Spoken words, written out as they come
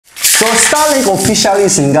Starlink officially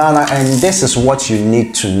is in Ghana, and this is what you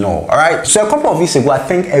need to know. All right. So a couple of weeks ago, I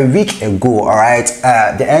think a week ago, all right,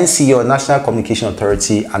 the NCO, National Communication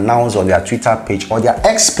Authority, announced on their Twitter page or their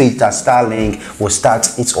X page that Starlink will start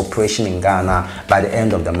its operation in Ghana by the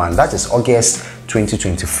end of the month. That is August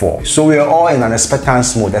 2024. So we are all in an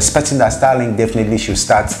expectance mode, expecting that Starlink definitely should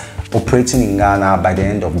start operating in Ghana by the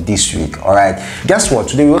end of this week. All right, guess what,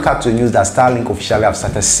 today we woke up to the news that Starlink officially have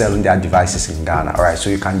started selling their devices in Ghana. All right, so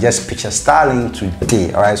you can just picture Starlink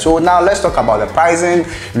today. All right, so now let's talk about the pricing,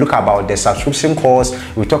 look about the subscription cost,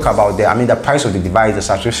 we talk about the price of the device, the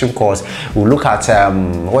subscription cost, we'll look at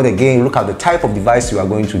look at the type of device you are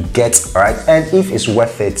going to get, all right, and if it's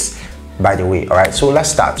worth it, by the way. All right, so let's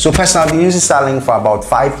start. So personally, I've been using Starlink for about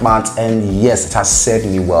 5 months, and yes, it has served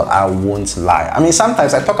me well. I won't lie. I mean,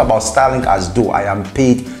 sometimes I talk about Starlink as though I am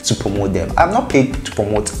paid to promote them. I'm not paid to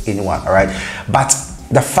promote anyone, all right? But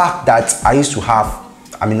the fact that I used to have,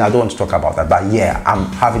 I mean, I don't want to talk about that, but yeah, I'm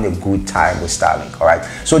having a good time with Starlink, all right?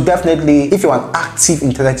 So definitely, if you're an active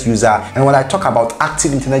internet user, and when I talk about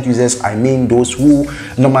active internet users, I mean those who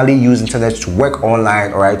normally use internet to work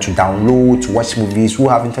online, all right, to download, to watch movies, who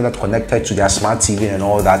have internet connected to their smart TV and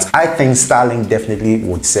all that, I think Starlink definitely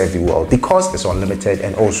would serve you well because it's unlimited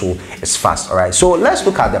and also it's fast, all right? So let's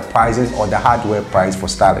look at the prices or the hardware price for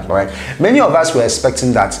Starlink, all right? Many of us were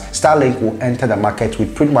expecting that Starlink will enter the market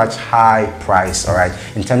with pretty much high price, all right,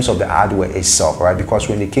 in terms of the hardware itself, right? Because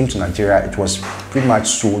when it came to Nigeria, it was pretty much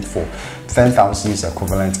sold for 10,000 cedis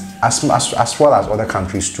equivalent, as well as other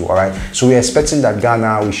countries too, all right? So we're expecting that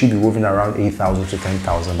Ghana, we should be moving around 8,000 to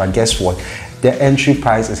 10,000, but guess what? The entry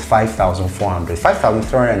price is 5,400,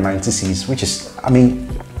 5,390 cedis, which is, I mean,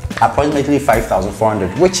 approximately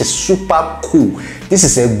 5,400, which is super cool. This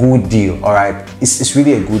is a good deal, all right? It's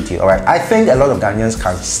really a good deal, all right? I think a lot of Ghanaians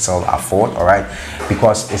can still afford, all right,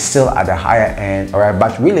 because it's still at the higher end, all right?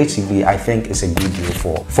 But relatively, I think it's a good deal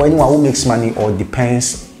for anyone who makes money or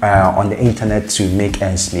depends on the internet to make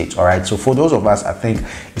ends meet, all right? So for those of us, I think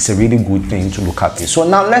it's a really good thing to look at this. So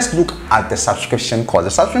now let's look at the subscription cost. The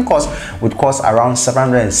subscription cost would cost around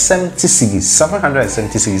 770 cedis,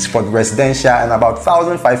 770 cedis for the residential, and about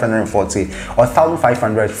 1,540 or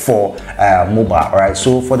 1,500 for mobile, all right?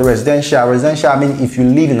 So for the residential, I mean, if you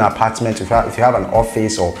live in an apartment, if you have an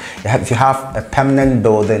office, or if you have a permanent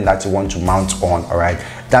building that you want to mount on, all right,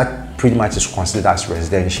 that pretty much is considered as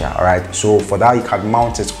residential, all right? So for that, you can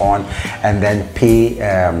mount it on and then pay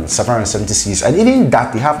 770 cedis. And even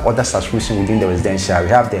that, they have other subscription within the residential. We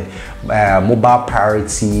have the mobile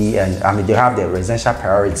priority, and I mean, they have the residential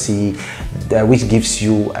priority, which gives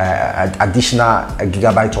you additional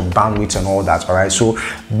gigabyte of bandwidth and all that, all right? So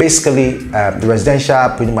basically, the residential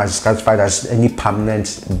pretty much is classified as any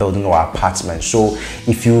permanent building or apartment. So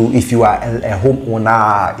if you are a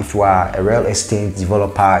homeowner, if you are a real estate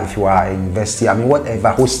developer, if you are a university, I mean,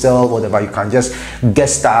 whatever, hostel, whatever, you can just get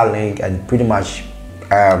Starlink and pretty much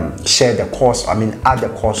share the cost, I mean, add the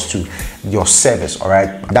cost to your service, all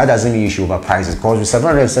right? That doesn't mean you should overprice it, because with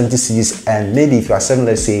 770 cedis, and maybe if you are serving,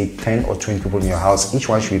 let's say 10 or 20 people in your house, each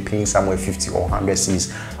one should be paying somewhere 50 or 100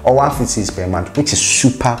 cedis or 150 cedis per month, which is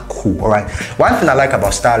super cool, all right? One thing I like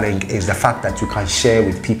about Starlink is the fact that you can share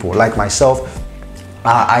with people. Like myself,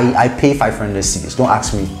 I pay 500 cedis. Don't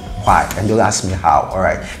ask me why, and don't ask me how, all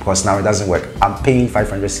right? Because now it doesn't work. I'm paying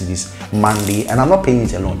 500 cedis monthly, and I'm not paying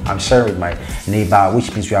it alone. I'm sharing with my neighbor,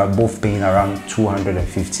 which means we are both paying around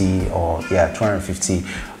 250 or 250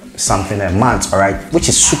 something a month, all right, which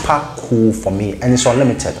is super cool for me, and it's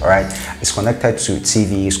unlimited, all right? It's connected to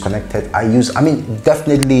TV, it's connected.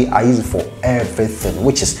 Definitely I use it for everything,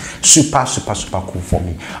 which is super cool for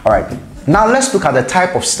me, all right? Now let's look at the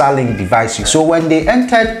type of Starlink device. So when they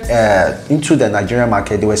entered into the Nigerian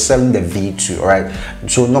market, they were selling the V2, all right?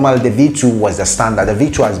 So normally the V2 was the standard. The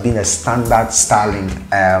V2 has been a standard Starlink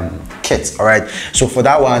kit, all right? So for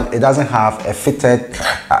that one, it doesn't have a fitted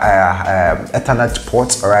Ethernet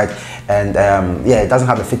port, all right? And yeah, it doesn't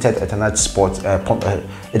have a fitted Ethernet port.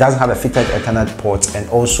 It doesn't have a fitted Ethernet port, and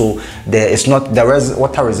also there is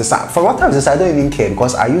water resistant. For water resistant, I don't even care,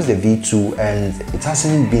 because I use the V2 and it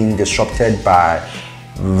hasn't been disrupted by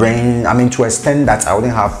rain. I mean, to an extent that I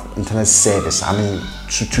wouldn't have internet service. I mean,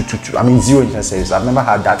 zero internet service. I've never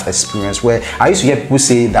had that experience where I used to hear people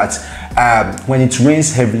say that when it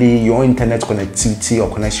rains heavily, your internet connectivity or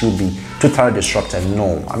connection will be totally disrupted.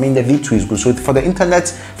 No, I mean, the V2 is good. So for the internet,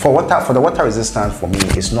 for the water resistance, for me,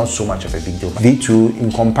 it's not so much of a big deal. V2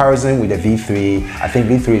 in comparison with the V3, I think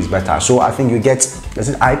V3 is better. So I think you get, is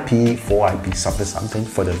it IP4, IP something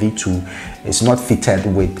for the V2. It's not fitted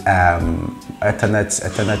with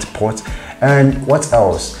Ethernet port. And what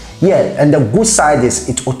else? yeah, and the good side is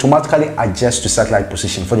it automatically adjusts to satellite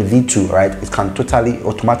position for the V2, right? It can totally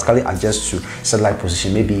automatically adjust to satellite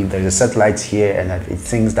position. Maybe if there's a satellite here and it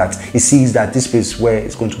thinks that it sees that this place where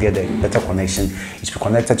it's going to get a better connection, it's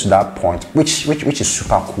connected to that point, which is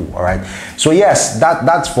super cool. All right, so yes,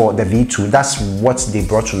 that's for the V2. That's what they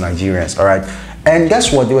brought to Nigerians. All right. And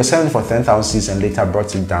guess what? They were selling for 10,000 and later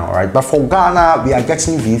brought it down. All right, but for Ghana, we are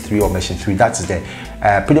getting V3 or version 3. That's the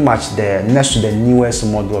pretty much the next to the newest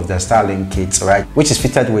model of the Starlink kits, right? Which is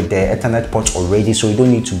fitted with the Ethernet port already, so you don't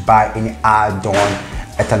need to buy any add-on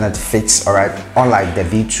Ethernet fix. All right, unlike the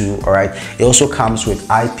V2. All right, it also comes with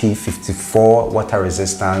IP54 water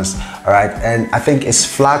resistance. All right, and I think it's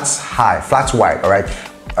flat wide. All right,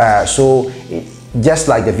 so just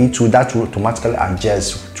like the V2, that will automatically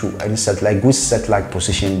adjust to any satellite, good satellite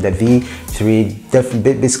position. The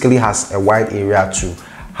V3 basically has a wide area to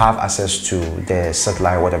have access to the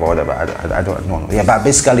satellite, whatever. I don't know. Yeah, but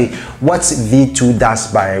basically, what V2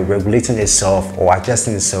 does by regulating itself or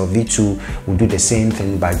adjusting itself, V2 will do the same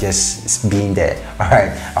thing by just being there. All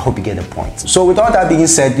right, I hope you get the point. So with all that being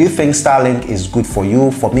said, do you think Starlink is good for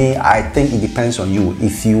you? For me, I think it depends on you.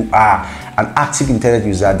 If you are an active internet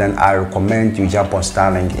user, then I recommend you jump on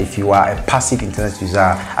Starlink. If you are a passive internet user,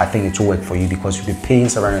 I think it will work for you because you'll be paying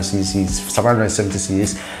 770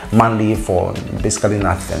 cedis monthly for basically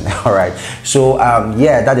nothing. All right, so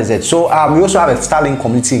yeah, that is it. So we also have a Starlink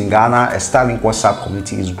community in Ghana. A Starlink WhatsApp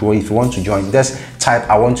community is growing. If you want to join, just type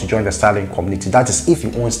I want to join the Starlink community. That is if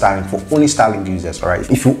you own Starlink, for only Starlink users. All right,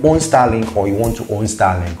 if you own Starlink or you want to own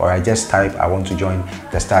Starlink, all right, just type I want to join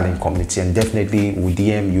the Starlink community, and definitely we'll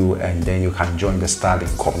DM you, and then you can join the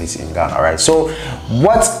Starlink community in Ghana. All right, so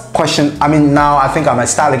what question, I mean, now I think I'm a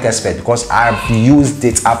Starlink expert because I've used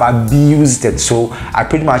it, I've abused it, so I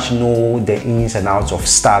pretty much know the ins and outs of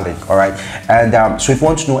Starlink. All right, and so if you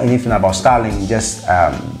want to know anything about Starlink, just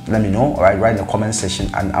let me know. All right, write in the comment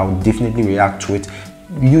section and I'll definitely react to it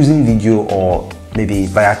using video or maybe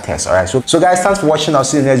via text. All right, so guys, thanks for watching. I'll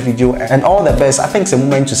see you in the next video, and all the best. I think it's a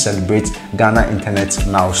moment to celebrate Ghana internet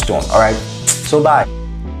milestone. All right, so bye.